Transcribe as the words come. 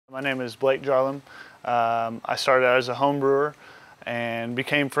My name is Blake Jarlam. I started out as a home brewer and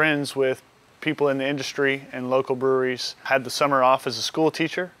became friends with people in the industry and local breweries. Had the summer off as a school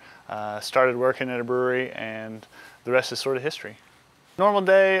teacher, started working at a brewery, and the rest is sort of history. Normal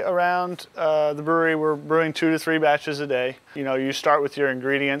day around the brewery, we're brewing 2 to 3 batches a day. You know, you start with your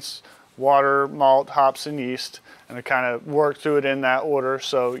ingredients, water, malt, hops, and yeast, and I kind of work through it in that order.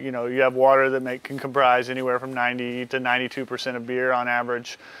 So, you know, you have water that can comprise anywhere from 90 to 92% of beer on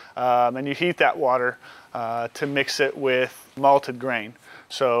average. And you heat that water to mix it with malted grain.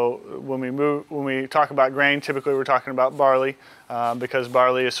 So when we talk about grain, typically we're talking about barley, because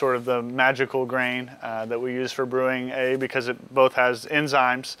barley is sort of the magical grain that we use for brewing, because it both has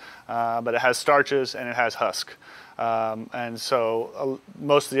enzymes, but it has starches and it has husk. And so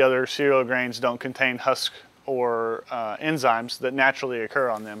most of the other cereal grains don't contain husk or enzymes that naturally occur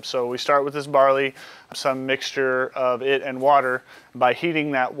on them. So we start with this barley, some mixture of it and water. By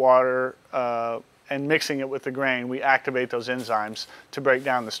heating that water and mixing it with the grain, we activate those enzymes to break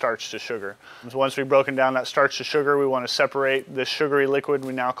down the starch to sugar. So once we've broken down that starch to sugar, we want to separate this sugary liquid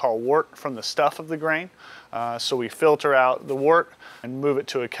we now call wort from the stuff of the grain. So we filter out the wort and move it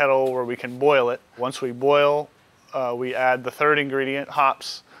to a kettle where we can boil it. Once we boil, we add the third ingredient,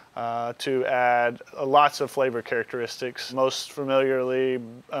 hops, to add lots of flavor characteristics, most familiarly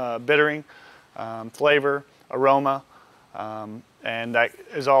bittering, flavor, aroma, and that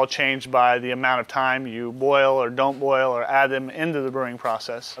is all changed by the amount of time you boil or don't boil or add them into the brewing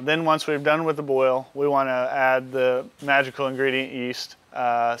process. Then once we've done with the boil, we want to add the magical ingredient yeast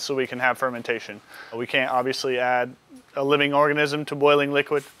so we can have fermentation. We can't obviously add a living organism to boiling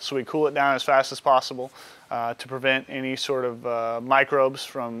liquid, so we cool it down as fast as possible to prevent any sort of microbes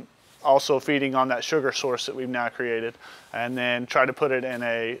from also feeding on that sugar source that we've now created, and then try to put it in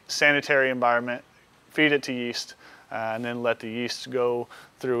a sanitary environment, feed it to yeast, and then let the yeast go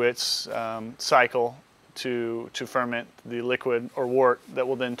through its cycle to ferment the liquid or wort that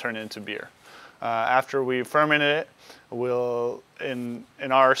will then turn into beer. After we've fermented it,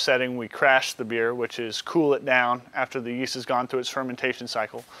 in our setting, we crash the beer, which is cool it down after the yeast has gone through its fermentation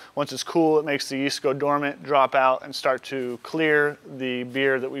cycle. Once it's cool, it makes the yeast go dormant, drop out, and start to clear the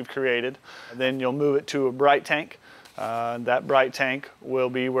beer that we've created. Then you'll move it to a bright tank. That bright tank will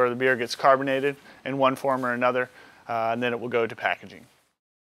be where the beer gets carbonated in one form or another, and then it will go to packaging.